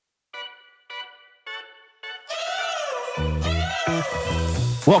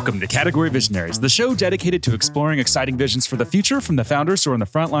Welcome to Category Visionaries, the show dedicated to exploring exciting visions for the future from the founders who are on the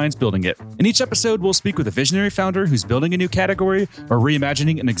front lines building it. In each episode, we'll speak with a visionary founder who's building a new category or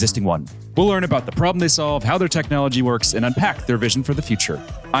reimagining an existing one. We'll learn about the problem they solve, how their technology works, and unpack their vision for the future.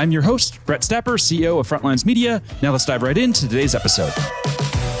 I'm your host, Brett Stapper, CEO of Frontlines Media. Now let's dive right into today's episode.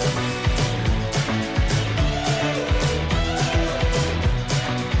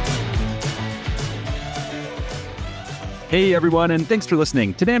 Hey everyone, and thanks for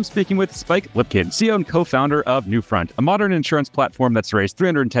listening. Today I'm speaking with Spike Lipkin, CEO and co-founder of Newfront, a modern insurance platform that's raised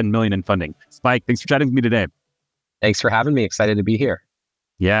 $310 million in funding. Spike, thanks for chatting with me today. Thanks for having me. Excited to be here.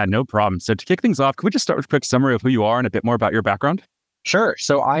 Yeah, no problem. So to kick things off, can we just start with a quick summary of who you are and a bit more about your background? Sure.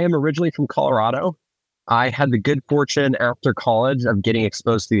 So I am originally from Colorado. I had the good fortune after college of getting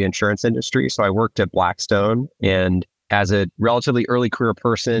exposed to the insurance industry. So I worked at Blackstone, and as a relatively early career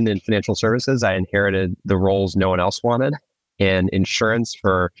person in financial services, I inherited the roles no one else wanted. And insurance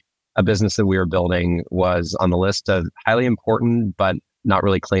for a business that we were building was on the list of highly important, but not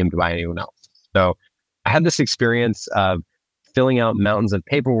really claimed by anyone else. So I had this experience of filling out mountains of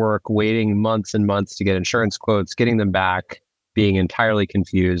paperwork, waiting months and months to get insurance quotes, getting them back, being entirely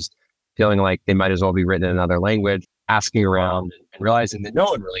confused, feeling like they might as well be written in another language, asking around and realizing that no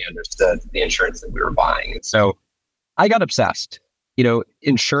one really understood the insurance that we were buying. And so I got obsessed. You know,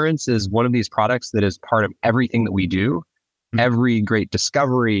 insurance is one of these products that is part of everything that we do. Every great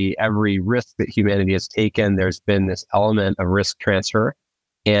discovery, every risk that humanity has taken, there's been this element of risk transfer,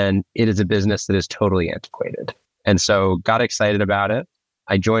 and it is a business that is totally antiquated. And so got excited about it.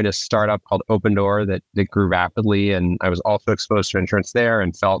 I joined a startup called Open Door that grew rapidly, and I was also exposed to insurance there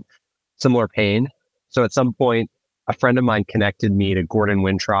and felt similar pain. So at some point, a friend of mine connected me to Gordon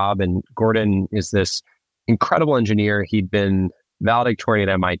Wintrob, and Gordon is this incredible engineer. He'd been valedictorian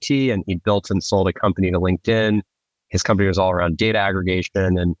at MIT, and he built and sold a company to LinkedIn. His company was all around data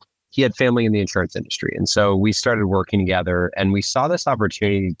aggregation, and he had family in the insurance industry. And so we started working together, and we saw this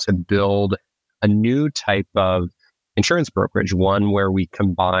opportunity to build a new type of insurance brokerage, one where we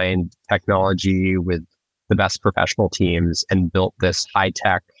combined technology with the best professional teams and built this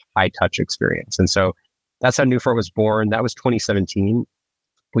high-tech, high-touch experience. And so that's how Newfront was born. That was 2017.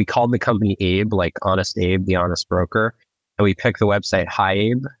 We called the company Abe, like Honest Abe, the honest broker. And we picked the website Hi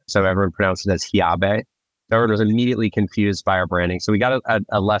Abe, so everyone pronounced it as Hiabe. Everyone was immediately confused by our branding. So we got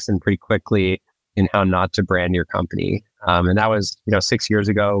a lesson pretty quickly in how not to brand your company. And that was, 6 years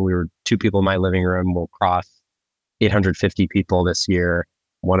ago. We were two people in my living room. We'll cross 850 people this year.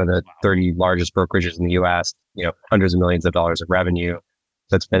 One of the 30 largest brokerages in the US, hundreds of millions of dollars of revenue.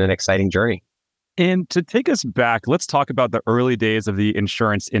 So it's been an exciting journey. And to take us back, let's talk about the early days of the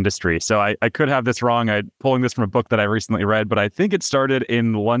insurance industry. So I could have this wrong. I'm pulling this from a book that I recently read, but I think it started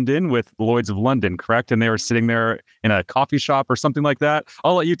in London with Lloyd's of London, correct? And they were sitting there in a coffee shop or something like that.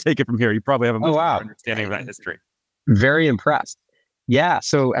 I'll let you take it from here. You probably have a much better understanding of that history. Very impressed. Yeah.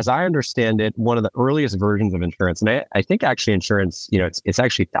 So as I understand it, one of the earliest versions of insurance, and I think actually insurance, it's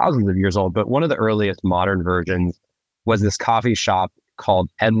actually thousands of years old, but one of the earliest modern versions was this coffee shop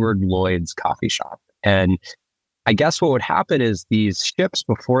called Edward Lloyd's Coffee Shop. And I guess what would happen is these ships,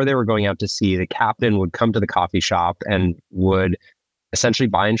 before they were going out to sea, the captain would come to the coffee shop and would essentially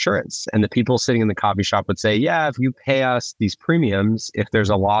buy insurance. And the people sitting in the coffee shop would say, yeah, if you pay us these premiums, if there's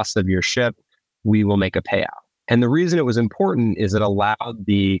a loss of your ship, we will make a payout. And the reason it was important is it allowed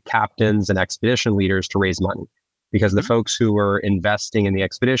the captains and expedition leaders to raise money, because the folks who were investing in the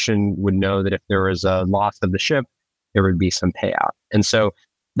expedition would know that if there was a loss of the ship, there would be some payout. And so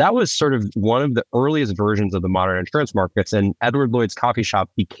that was sort of one of the earliest versions of the modern insurance markets. And Edward Lloyd's Coffee Shop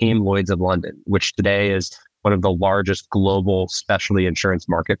became Lloyd's of London, which today is one of the largest global specialty insurance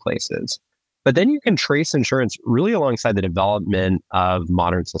marketplaces. But then you can trace insurance really alongside the development of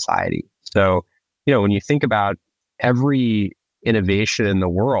modern society. So, when you think about every innovation in the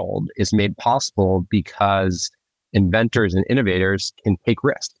world is made possible because inventors and innovators can take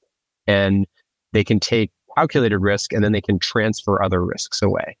risks, and they can take calculated risk, and then they can transfer other risks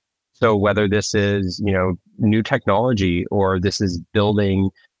away. So whether this is, new technology, or this is building,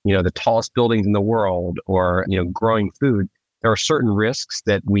 the tallest buildings in the world, or, growing food, there are certain risks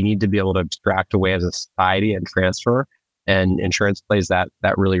that we need to be able to abstract away as a society and transfer. And insurance plays that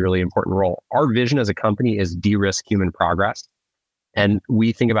really, really important role. Our vision as a company is de-risk human progress. And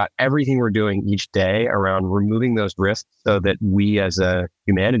we think about everything we're doing each day around removing those risks so that we as a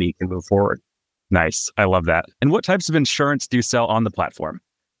humanity can move forward. Nice. I love that. And what types of insurance do you sell on the platform?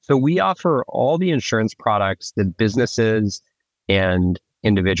 So we offer all the insurance products that businesses and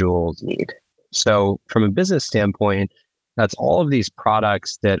individuals need. So from a business standpoint, that's all of these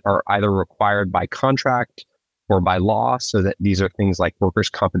products that are either required by contract or by law. So that these are things like workers'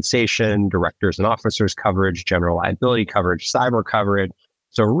 compensation, directors and officers coverage, general liability coverage, cyber coverage.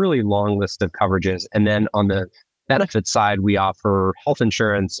 So a really long list of coverages. And then on the benefit side, we offer health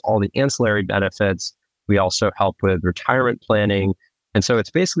insurance, all the ancillary benefits. We also help with retirement planning. And so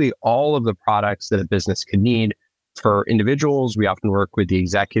it's basically all of the products that a business could need. For individuals, we often work with the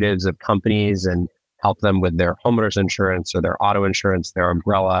executives of companies and help them with their homeowners insurance or their auto insurance, their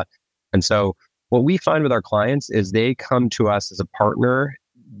umbrella. And so what we find with our clients is they come to us as a partner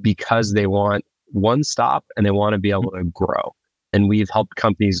because they want one stop and they want to be able to grow. And we've helped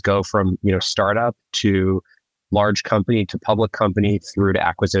companies go from, startup to large company to public company through to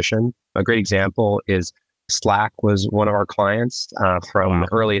acquisition. A great example is Slack was one of our clients from the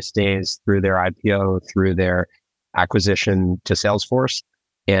earliest days through their IPO, through their acquisition to Salesforce.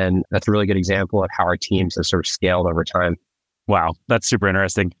 And that's a really good example of how our teams have sort of scaled over time. Wow, that's super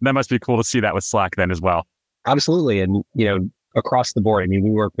interesting. That must be cool to see that with Slack then as well. Absolutely. And, across the board, we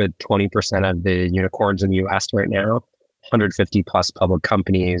work with 20% of the unicorns in the US right now, 150 plus public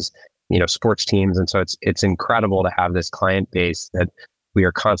companies, sports teams. And so it's incredible to have this client base that we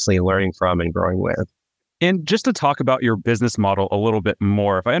are constantly learning from and growing with. And just to talk about your business model a little bit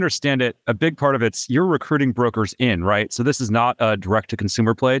more, if I understand it, a big part of it's you're recruiting brokers in, right? So this is not a direct to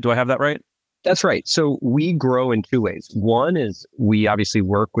consumer play. Do I have that right? That's right. So we grow in two ways. One is we obviously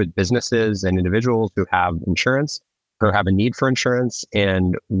work with businesses and individuals who have insurance or have a need for insurance,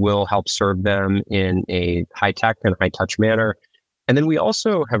 and we'll help serve them in a high tech and high touch manner. And then we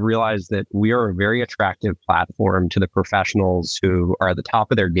also have realized that we are a very attractive platform to the professionals who are at the top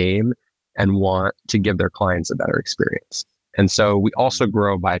of their game and want to give their clients a better experience. And so we also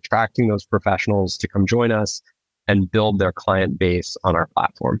grow by attracting those professionals to come join us and build their client base on our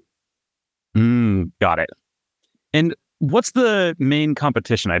platform. Got it. And what's the main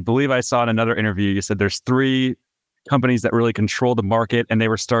competition? I believe I saw in another interview, you said there's 3 companies that really control the market and they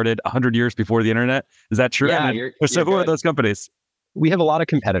were started 100 years before the internet. Is that true? Yeah, so who are those companies? We have a lot of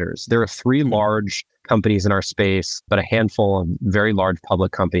competitors. There are 3 large companies in our space, but a handful of very large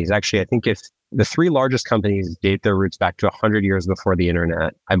public companies. Actually, I think if the 3 largest companies date their roots back to 100 years before the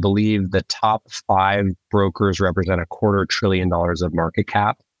internet, I believe the top 5 brokers represent $250 billion of market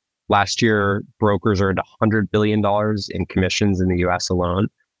cap. Last year, brokers earned $100 billion in commissions in the US alone.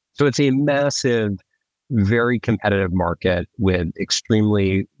 So it's a massive, very competitive market with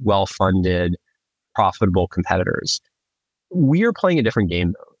extremely well-funded, profitable competitors. We are playing a different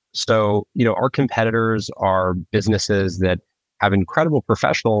game though. So, our competitors are businesses that have incredible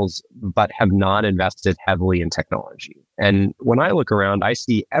professionals, but have not invested heavily in technology. And when I look around, I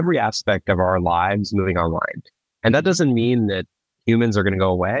see every aspect of our lives moving online. And that doesn't mean that humans are going to go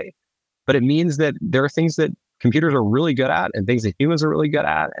away, but it means that there are things that computers are really good at and things that humans are really good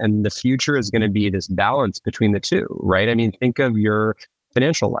at. And the future is going to be this balance between the two, right? Think of your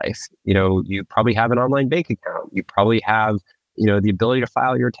financial life. You probably have an online bank account. You probably have, the ability to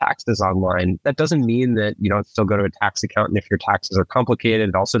file your taxes online. That doesn't mean that you don't still go to a tax accountant if your taxes are complicated.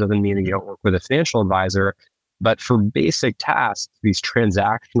 It also doesn't mean that you don't work with a financial advisor. But for basic tasks, these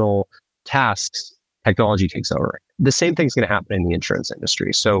transactional tasks, technology takes over. The same thing's going to happen in the insurance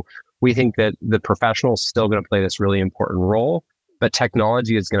industry. So we think that the professional is still going to play this really important role, but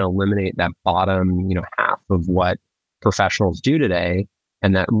technology is going to eliminate that bottom, half of what professionals do today,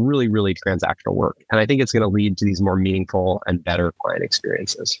 and that really, really transactional work. And I think it's going to lead to these more meaningful and better client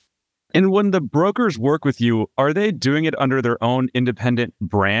experiences. And when the brokers work with you, are they doing it under their own independent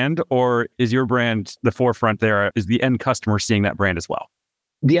brand, or is your brand the forefront there? Is the end customer seeing that brand as well?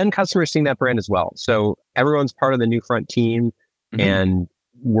 The end customer is seeing that brand as well. So everyone's part of the Newfront team, and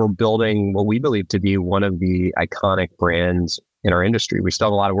we're building what we believe to be one of the iconic brands in our industry. We still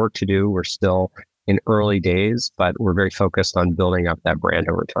have a lot of work to do. We're still in early days, but we're very focused on building up that brand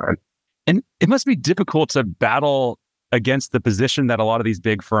over time. And it must be difficult to battle against the position that a lot of these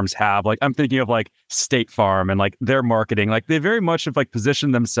big firms have. Like I'm thinking of like State Farm and like their marketing, like they very much have like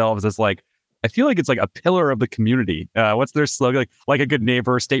positioned themselves as like, I feel like it's like a pillar of the community. What's their slogan? Like a good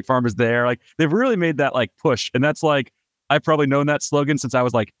neighbor, State Farm is there. Like they've really made that like push. And that's like, I've probably known that slogan since I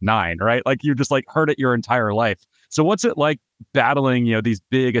was like 9, right? Like you just like heard it your entire life. So what's it like battling, these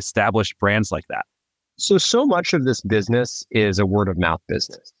big established brands like that? So much of this business is a word of mouth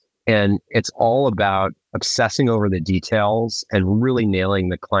business. And it's all about obsessing over the details and really nailing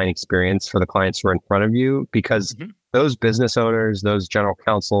the client experience for the clients who are in front of you, because those business owners, those general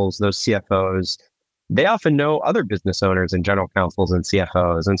counsels, those CFOs, they often know other business owners and general counsels and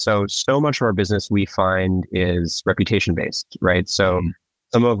CFOs. And so much of our business we find is reputation based, right? So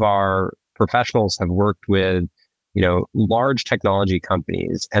some of our professionals have worked with, large technology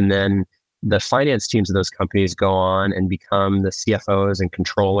companies, and then the finance teams of those companies go on and become the CFOs and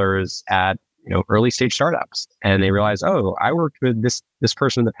controllers at early stage startups. And they realize, oh, I worked with this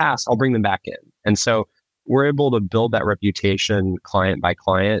person in the past, I'll bring them back in. And so we're able to build that reputation client by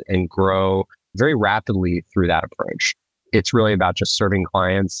client and grow very rapidly through that approach. It's really about just serving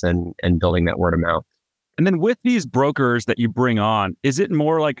clients and building that word of mouth. And then with these brokers that you bring on, is it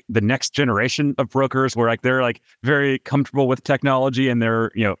more like the next generation of brokers where like they're like very comfortable with technology and they're,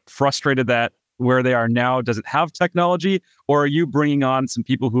 frustrated that where they are now doesn't have technology? Or are you bringing on some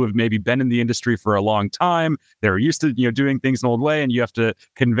people who have maybe been in the industry for a long time? They're used to, doing things an old way and you have to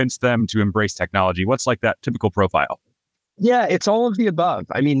convince them to embrace technology. What's like that typical profile? Yeah, it's all of the above.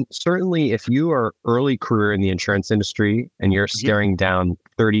 I mean, certainly if you are early career in the insurance industry and you're staring down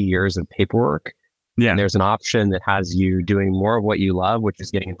 30 years of paperwork, and there's an option that has you doing more of what you love, which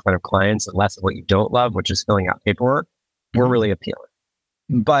is getting in front of clients, and less of what you don't love, which is filling out paperwork, we're really appealing.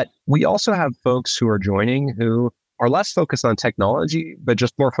 But we also have folks who are joining who are less focused on technology, but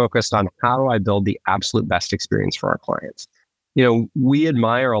just more focused on how do I build the absolute best experience for our clients. We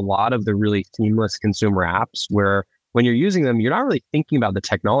admire a lot of the really seamless consumer apps where when you're using them, you're not really thinking about the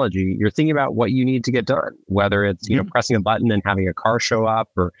technology. You're thinking about what you need to get done, whether it's, pressing a button and having a car show up,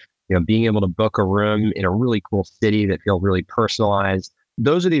 or being able to book a room in a really cool city that feel really personalized.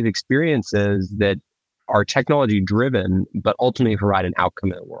 Those are these experiences that are technology driven, but ultimately provide an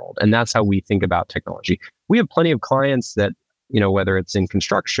outcome in the world. And that's how we think about technology. We have plenty of clients that, whether it's in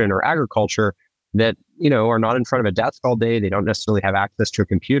construction or agriculture, that, are not in front of a desk all day. They don't necessarily have access to a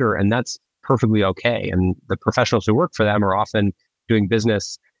computer, and that's perfectly okay. And the professionals who work for them are often doing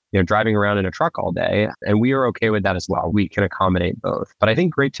business driving around in a truck all day. And we are okay with that as well. We can accommodate both. But I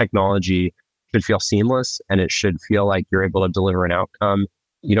think great technology should feel seamless and it should feel like you're able to deliver an outcome.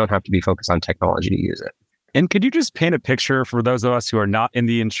 You don't have to be focused on technology to use it. And could you just paint a picture for those of us who are not in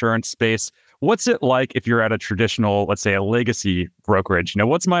the insurance space? What's it like if you're at a traditional, let's say a legacy brokerage?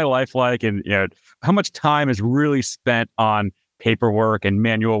 What's my life like? And how much time is really spent on paperwork and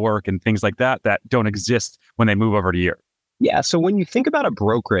manual work and things like that don't exist when they move over to you? Yeah. So when you think about a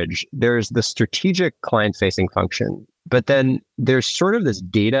brokerage, there's the strategic client-facing function, but then there's sort of this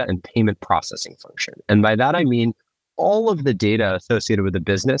data and payment processing function. And by that, I mean all of the data associated with the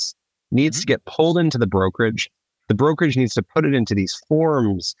business needs to get pulled into the brokerage. The brokerage needs to put it into these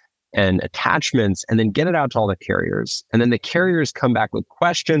forms and attachments and then get it out to all the carriers. And then the carriers come back with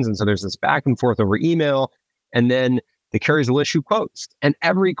questions. And so there's this back and forth over email. And then the carriers will issue quotes. And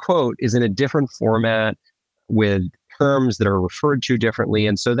every quote is in a different format with terms that are referred to differently.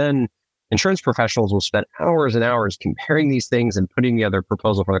 And so then insurance professionals will spend hours and hours comparing these things and putting together a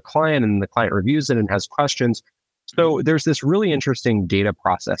proposal for the client, and the client reviews it and has questions. So there's this really interesting data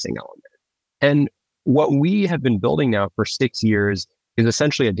processing element. And what we have been building now for 6 years is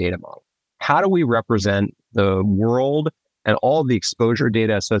essentially a data model. How do we represent the world and all of the exposure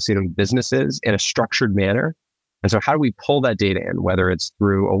data associated with businesses in a structured manner? And so how do we pull that data in, whether it's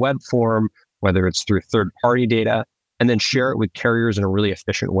through a web form, whether it's through third-party data, and then share it with carriers in a really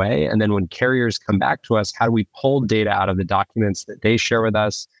efficient way? And then when carriers come back to us, how do we pull data out of the documents that they share with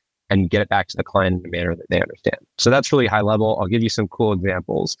us and get it back to the client in a manner that they understand? So that's really high level. I'll give you some cool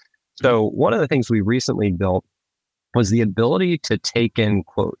examples. So one of the things we recently built was the ability to take in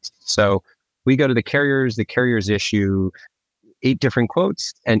quotes. So we go to the carriers issue 8 different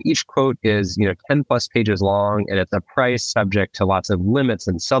quotes, and each quote is 10 plus pages long, and it's a price subject to lots of limits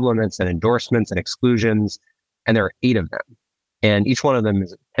and sublimits and endorsements and exclusions. And there are 8 of them, and each one of them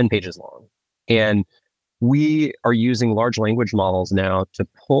is 10 pages long. And we are using large language models now to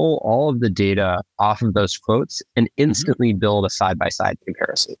pull all of the data off of those quotes and instantly build a side-by-side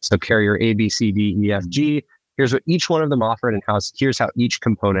comparison. So carrier A, B, C, D, E, F, G, here's what each one of them offered and here's how each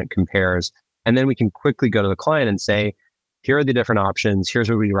component compares. And then we can quickly go to the client and say, here are the different options. Here's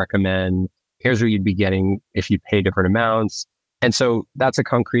what we recommend. Here's what you'd be getting if you pay different amounts. And so that's a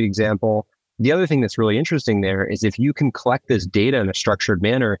concrete example. The other thing that's really interesting there is if you can collect this data in a structured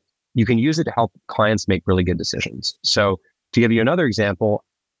manner, you can use it to help clients make really good decisions. So to give you another example,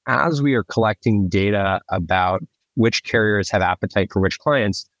 as we are collecting data about which carriers have appetite for which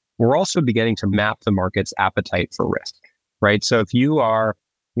clients, we're also beginning to map the market's appetite for risk, right? So if you are,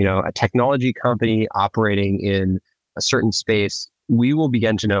 a technology company operating in a certain space, we will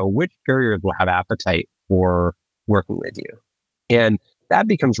begin to know which carriers will have appetite for working with you. And that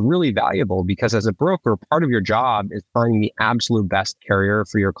becomes really valuable because as a broker, part of your job is finding the absolute best carrier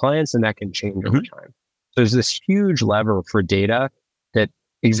for your clients, and that can change over time. So there's this huge lever for data that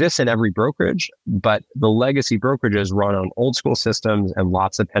exists in every brokerage, but the legacy brokerages run on old school systems and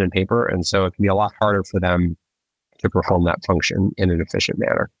lots of pen and paper. And so it can be a lot harder for them to perform that function in an efficient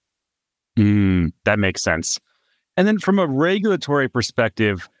manner. That makes sense. And then from a regulatory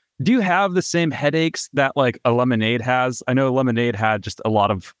perspective, do you have the same headaches that like a Lemonade has? I know Lemonade had just a lot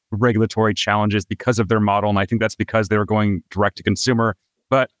of regulatory challenges because of their model. And I think that's because they were going direct to consumer.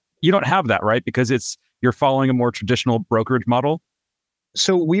 But you don't have that, right? Because you're following a more traditional brokerage model.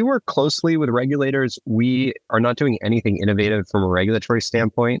 So we work closely with regulators. We are not doing anything innovative from a regulatory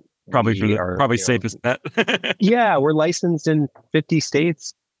standpoint. Probably safest bet. Yeah, we're licensed in 50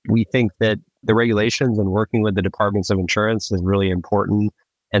 states. We think that the regulations and working with the departments of insurance is really important.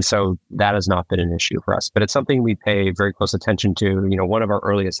 And so that has not been an issue for us, but it's something we pay very close attention to. One of our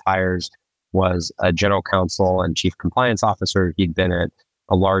earliest hires was a general counsel and chief compliance officer. He'd been at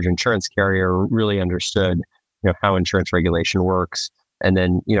a large insurance carrier, really understood, how insurance regulation works. And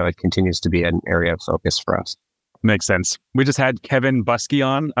then, it continues to be an area of focus for us. Makes sense. We just had Kevin Buskey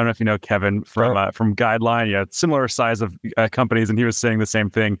on. I don't know if you know Kevin from Guideline. Yeah, similar size of companies, and he was saying the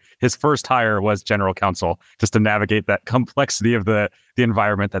same thing. His first hire was general counsel, just to navigate that complexity of the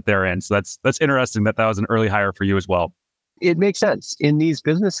environment that they're in. So that's interesting that was an early hire for you as well. It makes sense in these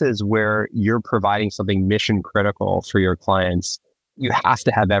businesses where you're providing something mission critical for your clients. You have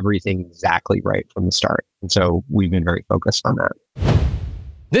to have everything exactly right from the start, and so we've been very focused on that.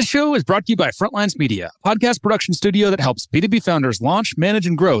 This show is brought to you by Frontlines Media, a podcast production studio that helps B2B founders launch, manage,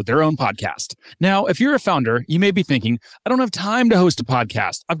 and grow their own podcast. Now, if you're a founder, you may be thinking, I don't have time to host a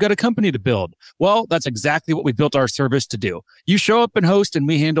podcast. I've got a company to build. Well, that's exactly what we built our service to do. You show up and host, and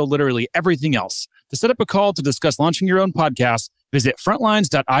we handle literally everything else. To set up a call to discuss launching your own podcast, visit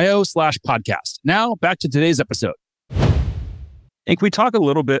frontlines.io/podcast. Now, back to today's episode. And can we talk a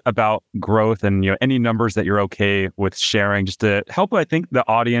little bit about growth and any numbers that you're okay with sharing, just to help, I think, the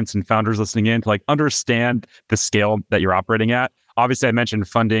audience and founders listening in to understand the scale that you're operating at? Obviously, I mentioned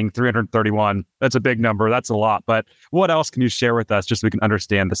funding 331. That's a big number. That's a lot. But what else can you share with us just so we can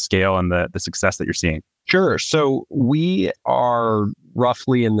understand the scale and the success that you're seeing? Sure. So we are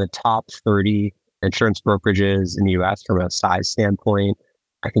roughly in the top 30 insurance brokerages in the US from a size standpoint.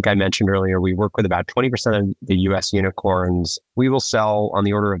 I think I mentioned earlier, we work with about 20% of the US unicorns. We will sell on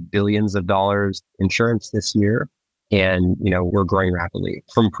the order of billions of dollars insurance this year. And, we're growing rapidly.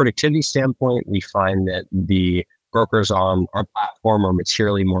 From a productivity standpoint, we find that the brokers on our platform are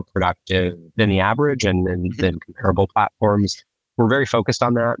materially more productive than the average and than comparable platforms. We're very focused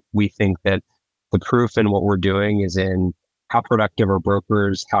on that. We think that the proof in what we're doing is in how productive are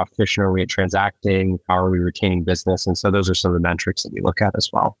brokers, how efficient are we at transacting, how are we retaining business? And so those are some of the metrics that we look at as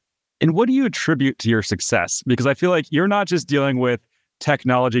well. And what do you attribute to your success? Because I feel like you're not just dealing with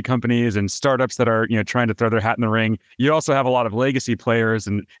technology companies and startups that are, trying to throw their hat in the ring. You also have a lot of legacy players,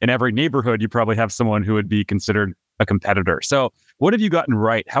 and in every neighborhood, you probably have someone who would be considered a competitor. So what have you gotten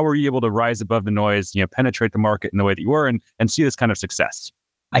right? How were you able to rise above the noise, penetrate the market in the way that you were and see this kind of success?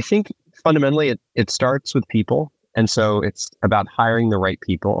 I think fundamentally it starts with people. And so it's about hiring the right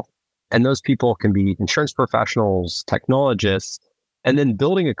people. And those people can be insurance professionals, technologists, and then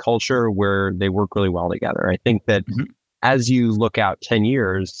building a culture where they work really well together. I think that as you look out 10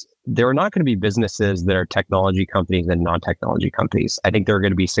 years, there are not going to be businesses that are technology companies and non-technology companies. I think there are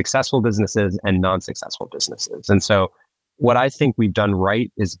going to be successful businesses and non-successful businesses. And so what I think we've done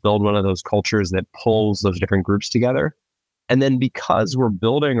right is build one of those cultures that pulls those different groups together. And then because we're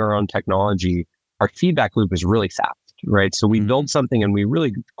building our own technology, our feedback loop is really fast, right? So we build something and we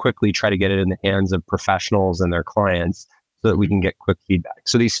really quickly try to get it in the hands of professionals and their clients so that we can get quick feedback.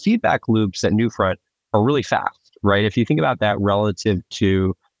 So these feedback loops at Newfront are really fast, right? If you think about that relative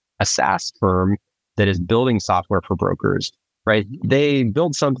to a SaaS firm that is building software for brokers, right? They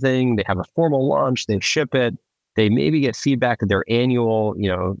build something, they have a formal launch, they ship it, they maybe get feedback at their annual,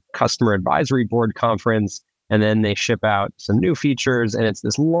 customer advisory board conference, and then they ship out some new features, and it's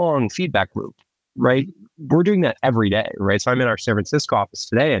this long feedback loop. Right? We're doing that every day, right? So I'm in our San Francisco office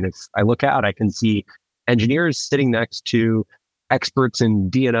today, and if I look out, I can see engineers sitting next to experts in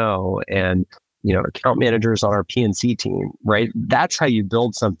D&O and, account managers on our P&C team, right? That's how you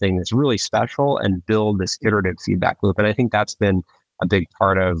build something that's really special and build this iterative feedback loop. And I think that's been a big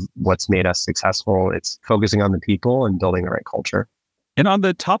part of what's made us successful. It's focusing on the people and building the right culture. And on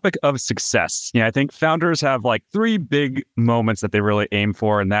the topic of success, I think founders have three big moments that they really aim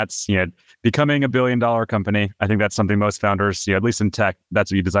for. And that's, becoming $1 billion company. I think that's something most founders, at least in tech,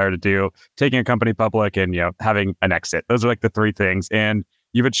 that's what you desire to do. Taking a company public and, having an exit. Those are the three things. And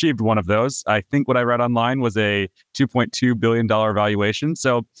you've achieved one of those. I think what I read online was a $2.2 billion valuation.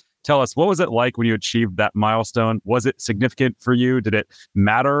 So tell us, what was it like when you achieved that milestone? Was it significant for you? Did it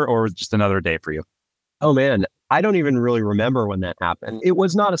matter, or was it just another day for you? Oh man, I don't even really remember when that happened. It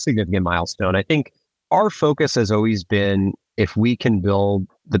was not a significant milestone. I think our focus has always been, if we can build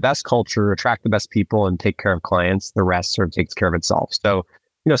the best culture, attract the best people, and take care of clients, the rest sort of takes care of itself. So,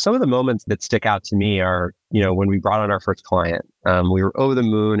 some of the moments that stick out to me are, when we brought on our first client, we were over the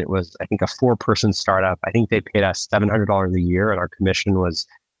moon. It was, I think, a 4-person startup. I think they paid us $700 a year, and our commission was,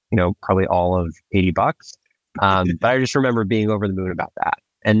 probably all of $80. But I just remember being over the moon about that.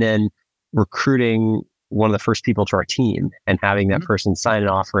 And then recruiting one of the first people to our team and having that person sign an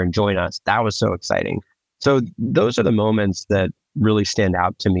offer and join us. That was so exciting. So those are the moments that really stand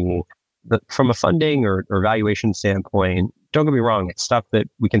out to me. But from a funding or valuation standpoint, don't get me wrong, it's stuff that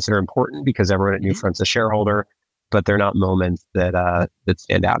we consider important because everyone at Newfront's a shareholder, but they're not moments that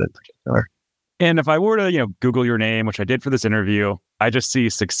stand out in particular. And if I were to, Google your name, which I did for this interview, I just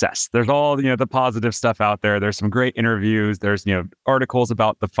see success. There's all, the positive stuff out there. There's some great interviews. There's, articles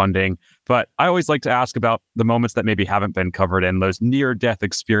about the funding. But I always like to ask about the moments that maybe haven't been covered in those near-death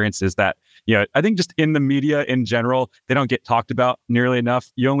experiences that, I think just in the media in general, they don't get talked about nearly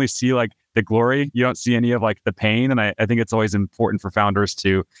enough. You only see like the glory. You don't see any of like the pain. And I think it's always important for founders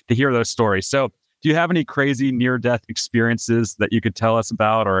to hear those stories. So do you have any crazy near-death experiences that you could tell us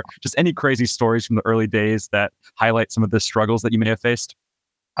about, or just any crazy stories from the early days that highlight some of the struggles that you may have faced?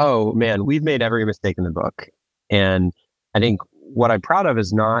 Oh, man, we've made every mistake in the book. And I think what I'm proud of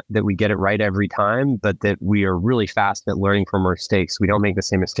is not that we get it right every time, but that we are really fast at learning from our mistakes. We don't make the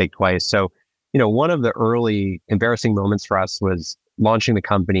same mistake twice. So, one of the early embarrassing moments for us was launching the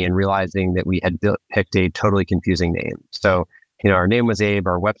company and realizing that we had picked a totally confusing name. So, our name was Abe,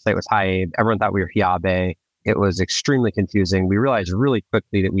 our website was Hi Abe. Everyone thought we were Hiabe. It was extremely confusing. We realized really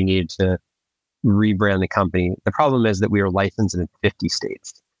quickly that we needed to rebrand the company. The problem is that we are licensed in 50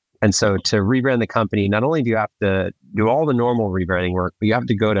 states. And so to rebrand the company, not only do you have to do all the normal rebranding work, but you have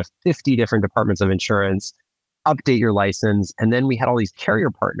to go to 50 different departments of insurance, update your license. And then we had all these carrier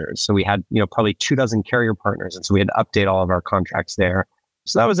partners. So we had, probably 24 carrier partners. And so we had to update all of our contracts there.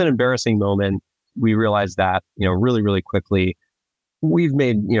 So that was an embarrassing moment. We realized that, really, really quickly. We've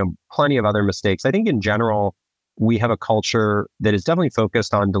made, plenty of other mistakes. I think in general, we have a culture that is definitely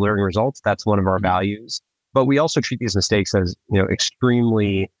focused on delivering results. That's one of our values. But we also treat these mistakes as,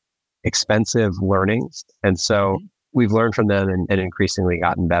 extremely expensive learnings. And so we've learned from them and increasingly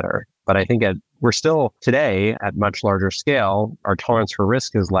gotten better. But I think we're still today at much larger scale. Our tolerance for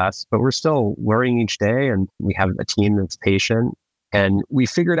risk is less, but we're still learning each day. And we have a team that's patient. And we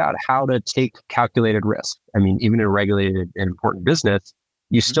figured out how to take calculated risk. I mean, even in a regulated and important business,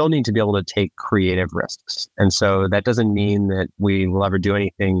 you still need to be able to take creative risks. And so that doesn't mean that we will ever do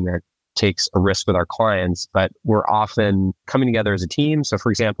anything that takes a risk with our clients, but we're often coming together as a team. So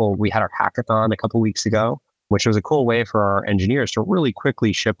for example, we had our hackathon a couple of weeks ago, which was a cool way for our engineers to really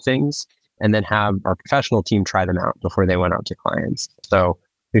quickly ship things and then have our professional team try them out before they went out to clients. So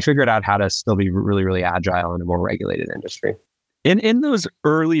we figured out how to still be really, really agile in a more regulated industry. In those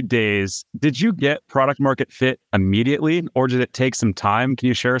early days, did you get product market fit immediately, or did it take some time? Can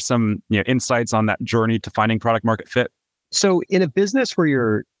you share some insights on that journey to finding product market fit? So in a business where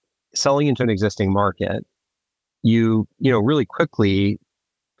you're selling into an existing market, you really quickly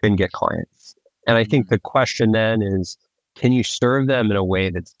can get clients. And I think the question then is, can you serve them in a way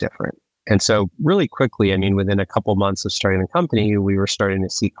that's different? And so really quickly, within a couple months of starting the company, we were starting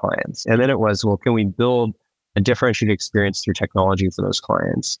to see clients. And then it was, well, can we build a differentiated experience through technology for those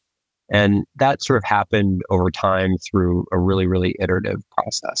clients? And that sort of happened over time through a really, really iterative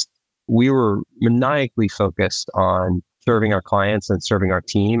process. We were maniacally focused on serving our clients and serving our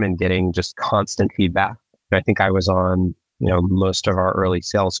team and getting just constant feedback. And I think I was on, most of our early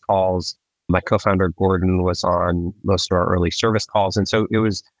sales calls. My co-founder, Gordon, was on most of our early service calls. And so it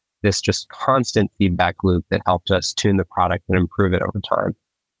was this just constant feedback loop that helped us tune the product and improve it over time.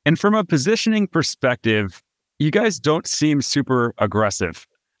 And from a positioning perspective, you guys don't seem super aggressive.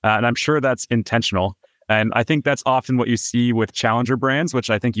 And I'm sure that's intentional. And I think that's often what you see with challenger brands, which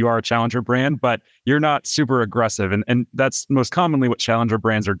I think you are a challenger brand, but you're not super aggressive. And that's most commonly what challenger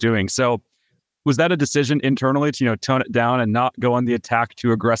brands are doing. So was that a decision internally to, tone it down and not go on the attack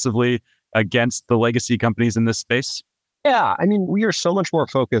too aggressively against the legacy companies in this space? Yeah, we are so much more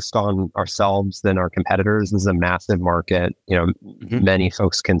focused on ourselves than our competitors. This is a massive market. Many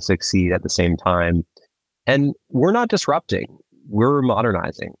folks can succeed at the same time. And we're not disrupting, we're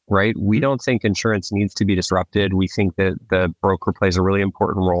modernizing, right? We don't think insurance needs to be disrupted. We think that the broker plays a really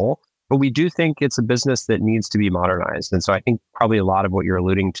important role, but we do think it's a business that needs to be modernized. And so I think probably a lot of what you're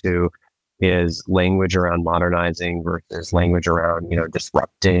alluding to is language around modernizing versus language around,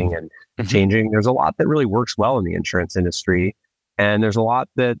 disrupting and changing. There's a lot that really works well in the insurance industry, and there's a lot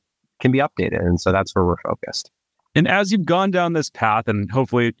that can be updated. And so that's where we're focused. And as you've gone down this path, and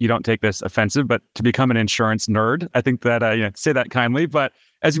hopefully you don't take this offensive, but to become an insurance nerd, I think that, say that kindly, but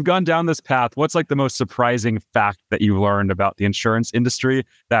as you've gone down this path, what's like the most surprising fact that you learned about the insurance industry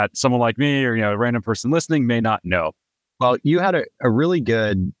that someone like me or, a random person listening may not know? Well, you had a really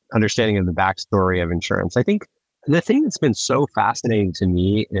good understanding of the backstory of insurance. I think the thing that's been so fascinating to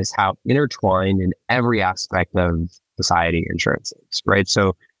me is how intertwined in every aspect of society insurance is, right?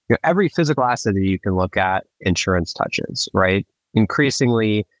 So, every physical asset that you can look at, insurance touches, right?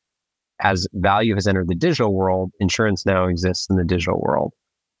 Increasingly, as value has entered the digital world, insurance now exists in the digital world.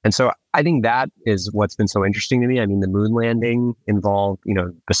 And so I think that is what's been so interesting to me. I mean, the moon landing involved,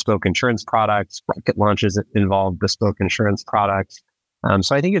 bespoke insurance products, rocket launches involved bespoke insurance products.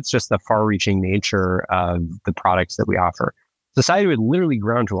 So I think it's just the far-reaching nature of the products that we offer. Society would literally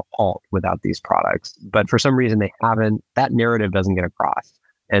ground to a halt without these products, but for some reason they haven't. That narrative doesn't get across.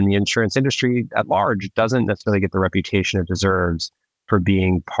 And the insurance industry at large doesn't necessarily get the reputation it deserves for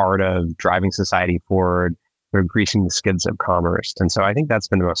being part of driving society forward, or greasing the skids of commerce. And so I think that's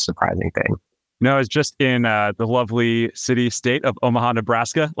been the most surprising thing. I was just in the lovely state of Omaha,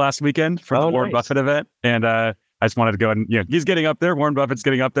 Nebraska last weekend for the Warren Buffett event. And I just wanted to go and, he's getting up there. Warren Buffett's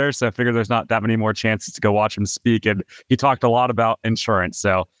getting up there. So I figured there's not that many more chances to go watch him speak. And he talked a lot about insurance.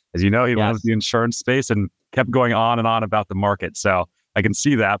 So as you know, he loves the insurance space and kept going on and on about the market. So I can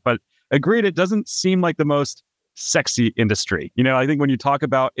see that. But agreed, it doesn't seem like the most sexy industry. I think when you talk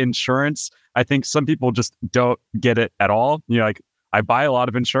about insurance, I think some people just don't get it at all. Like I buy a lot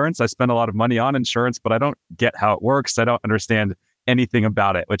of insurance, I spend a lot of money on insurance, but I don't get how it works. I don't understand anything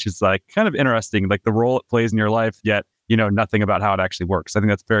about it, which is like kind of interesting, like the role it plays in your life, yet nothing about how it actually works. I think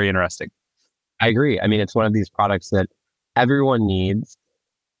that's very interesting. I agree. I mean, it's one of these products that everyone needs.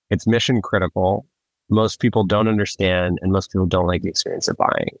 It's mission critical. Most people don't understand, and most people don't like the experience of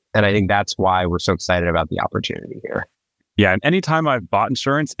buying. And I think that's why we're so excited about the opportunity here. Yeah. And anytime I've bought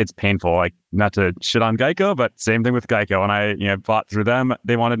insurance, it's painful. Like, not to shit on Geico, but same thing with Geico. When I bought through them,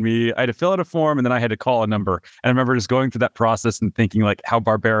 they wanted me, I had to fill out a form and then I had to call a number. And I remember just going through that process and thinking like how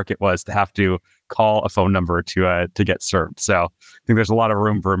barbaric it was to have to call a phone number to get served. So I think there's a lot of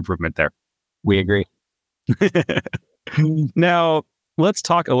room for improvement there. We agree. Now, let's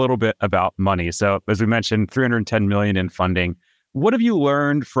talk a little bit about money. So as we mentioned, $310 million in funding. What have you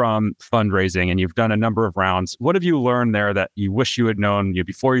learned from fundraising? And you've done a number of rounds. What have you learned there that you wish you had known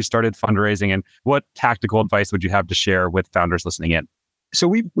before you started fundraising? And what tactical advice would you have to share with founders listening in? So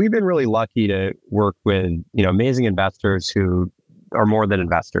we've been really lucky to work with amazing investors who are more than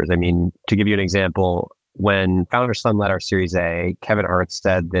investors. I mean, to give you an example, when Founders Fund led our Series A, Kevin Hart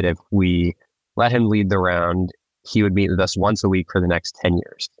said that if we let him lead the round, he would meet with us once a week for the next 10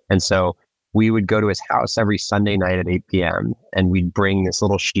 years. And so we would go to his house every Sunday night at 8 p.m. and we'd bring this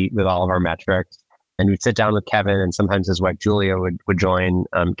little sheet with all of our metrics. And we'd sit down with Kevin, and sometimes his wife Julia would join.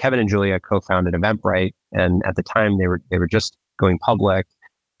 Kevin and Julia co-founded Eventbrite, and at the time they were just going public.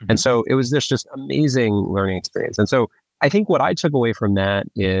 And so it was this just amazing learning experience. And so I think what I took away from that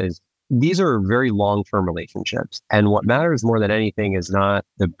is these are very long-term relationships. And what matters more than anything is not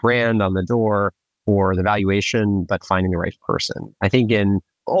the brand on the door or the valuation, but finding the right person. I think in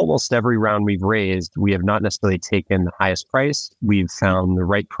almost every round we've raised, we have not necessarily taken the highest price. We've found the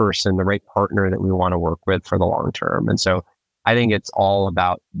right person, the right partner that we want to work with for the long term. And so I think it's all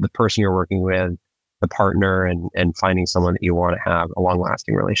about the person you're working with, the partner, and finding someone that you want to have a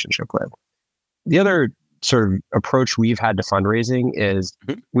long-lasting relationship with. The other sort of approach we've had to fundraising is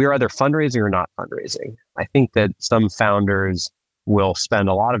we are either fundraising or not fundraising. I think that some founders will spend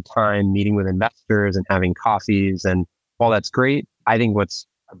a lot of time meeting with investors and having coffees. And while that's great, I think what's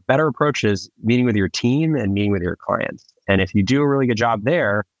a better approach is meeting with your team and meeting with your clients. And if you do a really good job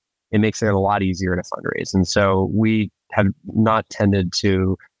there, it makes it a lot easier to fundraise. And so we have not tended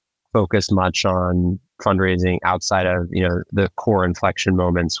to focus much on fundraising outside of, the core inflection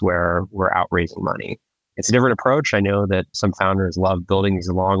moments where we're out raising money. It's a different approach. I know that some founders love building these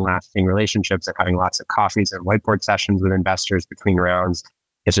long-lasting relationships and having lots of coffees and whiteboard sessions with investors between rounds.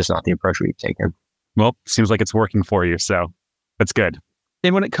 It's just not the approach we've taken. Well, seems like it's working for you, so that's good.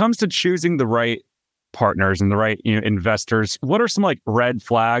 And when it comes to choosing the right partners and the right investors, what are some red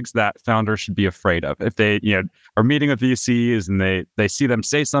flags that founders should be afraid of? If they are meeting with VCs and they see them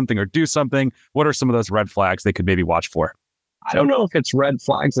say something or do something, what are some of those red flags they could maybe watch for? I don't know if it's red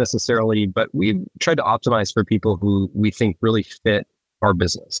flags necessarily, but we've tried to optimize for people who we think really fit our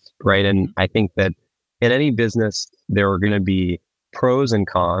business, right? And I think that in any business, there are going to be pros and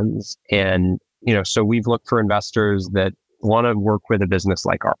cons. And, so we've looked for investors that want to work with a business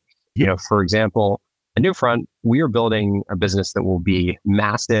like ours. For example, at Newfront, we are building a business that will be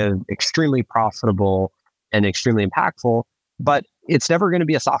massive, extremely profitable, and extremely impactful, but it's never going to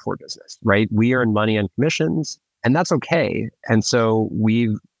be a software business, right? We earn money on commissions, and that's okay. And so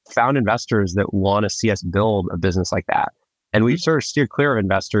we've found investors that want to see us build a business like that. And we've sort of steered clear of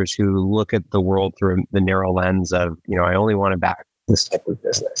investors who look at the world through the narrow lens of, I only want to back this type of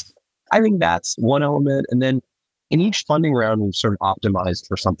business. I think that's one element. And then in each funding round, we've sort of optimized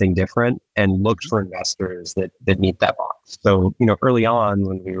for something different and looked for investors that meet that box. So, early on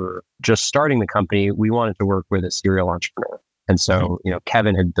when we were just starting the company, we wanted to work with a serial entrepreneur. And so,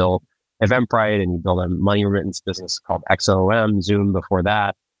 Kevin had built Eventbrite and he built a money remittance business called XOM, Zoom before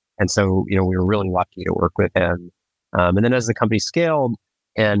that. And so, we were really lucky to work with him. And then as the company scaled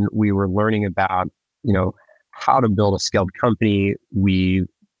and we were learning about, how to build a scaled company, we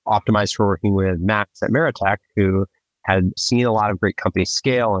optimized for working with Max at Meritech, who had seen a lot of great companies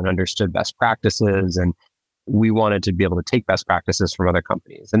scale and understood best practices. And we wanted to be able to take best practices from other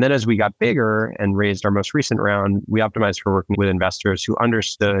companies. And then as we got bigger and raised our most recent round, we optimized for working with investors who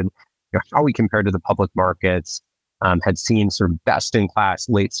understood how we compared to the public markets, had seen sort of best in class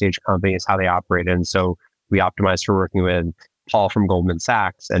late stage companies, how they operated. And so we optimized for working with Paul from Goldman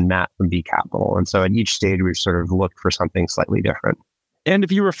Sachs and Matt from B Capital. And so at each stage, we've sort of looked for something slightly different. And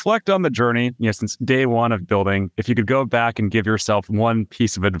if you reflect on the journey, since day one of building, if you could go back and give yourself one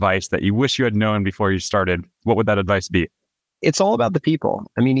piece of advice that you wish you had known before you started, what would that advice be? It's all about the people.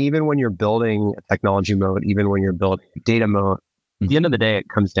 I mean, even when you're building a technology moat, even when you're building a data moat, at the end of the day, it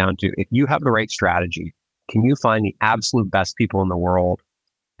comes down to if you have the right strategy, can you find the absolute best people in the world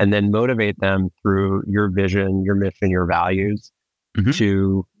and then motivate them through your vision, your mission, your values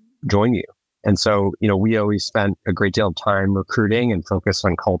to join you? And so, we always spent a great deal of time recruiting and focused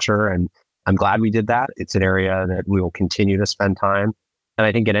on culture. And I'm glad we did that. It's an area that we will continue to spend time. And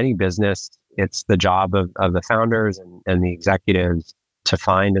I think in any business, it's the job of the founders and the executives to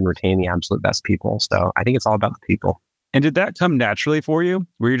find and retain the absolute best people. So I think it's all about the people. And did that come naturally for you?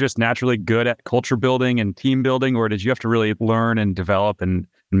 Were you just naturally good at culture building and team building, or did you have to really learn and develop and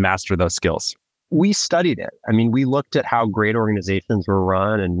master those skills? We studied it. I mean, we looked at how great organizations were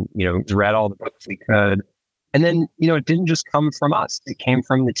run and, read all the books we could. And then, it didn't just come from us. It came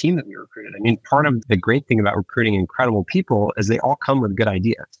from the team that we recruited. I mean, part of the great thing about recruiting incredible people is they all come with good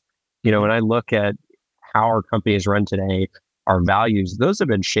ideas. When I look at how our company is run today, our values, those have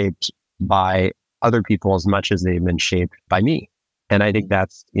been shaped by other people as much as they've been shaped by me. And I think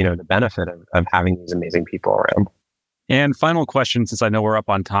that's, the benefit of having these amazing people around. And final question, since I know we're up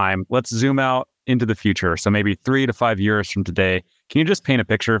on time, let's zoom out into the future. So maybe 3 to 5 years from today, can you just paint a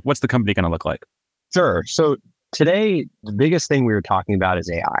picture? What's the company going to look like? Sure. So today, the biggest thing we were talking about is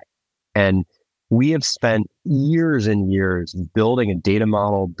AI. And we have spent years and years building a data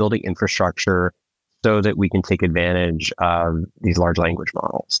model, building infrastructure so that we can take advantage of these large language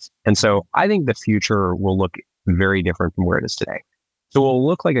models. And so I think the future will look very different from where it is today. So it will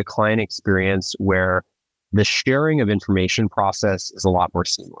look like a client experience where the sharing of information process is a lot more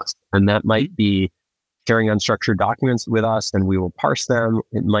seamless. And that might be sharing unstructured documents with us and we will parse them.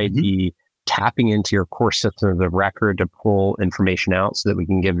 It might be tapping into your core systems of record to pull information out so that we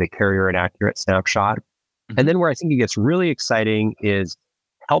can give the carrier an accurate snapshot. And then where I think it gets really exciting is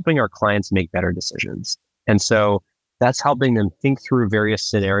helping our clients make better decisions. And so that's helping them think through various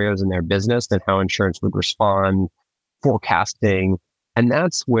scenarios in their business and how insurance would respond, forecasting. And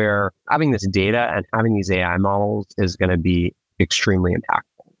that's where having this data and having these AI models is going to be extremely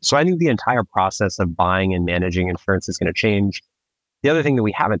impactful. So I think the entire process of buying and managing insurance is going to change. The other thing that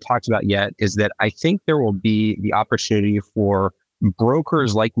we haven't talked about yet is that I think there will be the opportunity for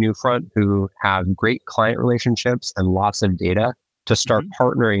brokers like Newfront who have great client relationships and lots of data to start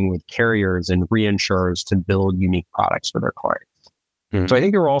partnering with carriers and reinsurers to build unique products for their clients. So I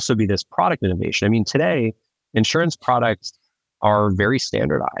think there will also be this product innovation. I mean, today, insurance products are very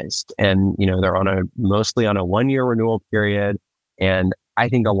standardized and, they're mostly on a 1-year renewal period. And I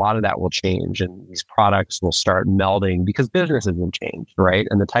think a lot of that will change and these products will start melding because businesses have changed, right?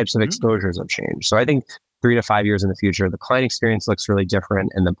 And the types of exposures have changed. So I think 3 to 5 years in the future, the client experience looks really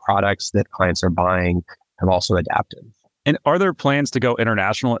different and the products that clients are buying have also adapted. And are there plans to go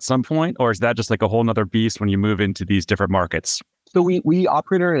international at some point, or is that just like a whole nother beast when you move into these different markets? So we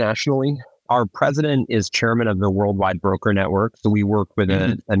operate internationally. Our president is chairman of the Worldwide Broker Network. So we work with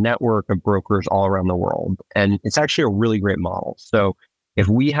a network of brokers all around the world. And it's actually a really great model. So if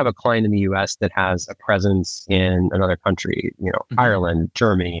we have a client in the US that has a presence in another country, Ireland,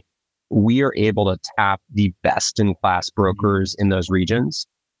 Germany, we are able to tap the best in class brokers in those regions.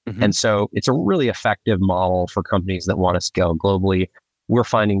 And so it's a really effective model for companies that want to scale globally. we're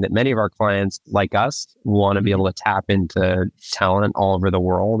finding that many of our clients, like us, want to be able to tap into talent all over the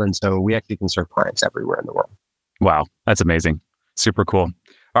world. And so we actually can serve clients everywhere in the world. Wow, that's amazing. Super cool.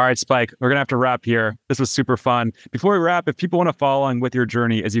 All right, Spike, we're going to have to wrap here. This was super fun. Before we wrap, if people want to follow along with your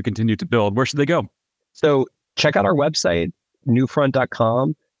journey as you continue to build, where should they go? So check out our website,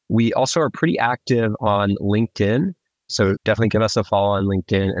 newfront.com. We also are pretty active on LinkedIn. So definitely give us a follow on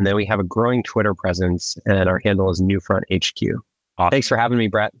LinkedIn. And then we have a growing Twitter presence, and our handle is Newfront HQ. Awesome. Thanks for having me,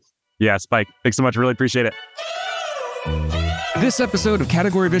 Brett. Yeah, Spike, thanks so much. Really appreciate it. This episode of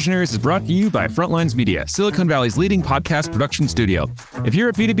Category Visionaries is brought to you by Frontlines Media, Silicon Valley's leading podcast production studio. If you're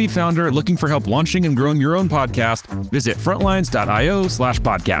a B2B founder looking for help launching and growing your own podcast, visit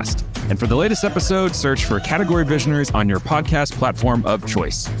frontlines.io/podcast. And for the latest episode, search for Category Visionaries on your podcast platform of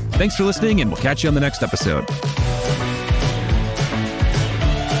choice. Thanks for listening, and we'll catch you on the next episode.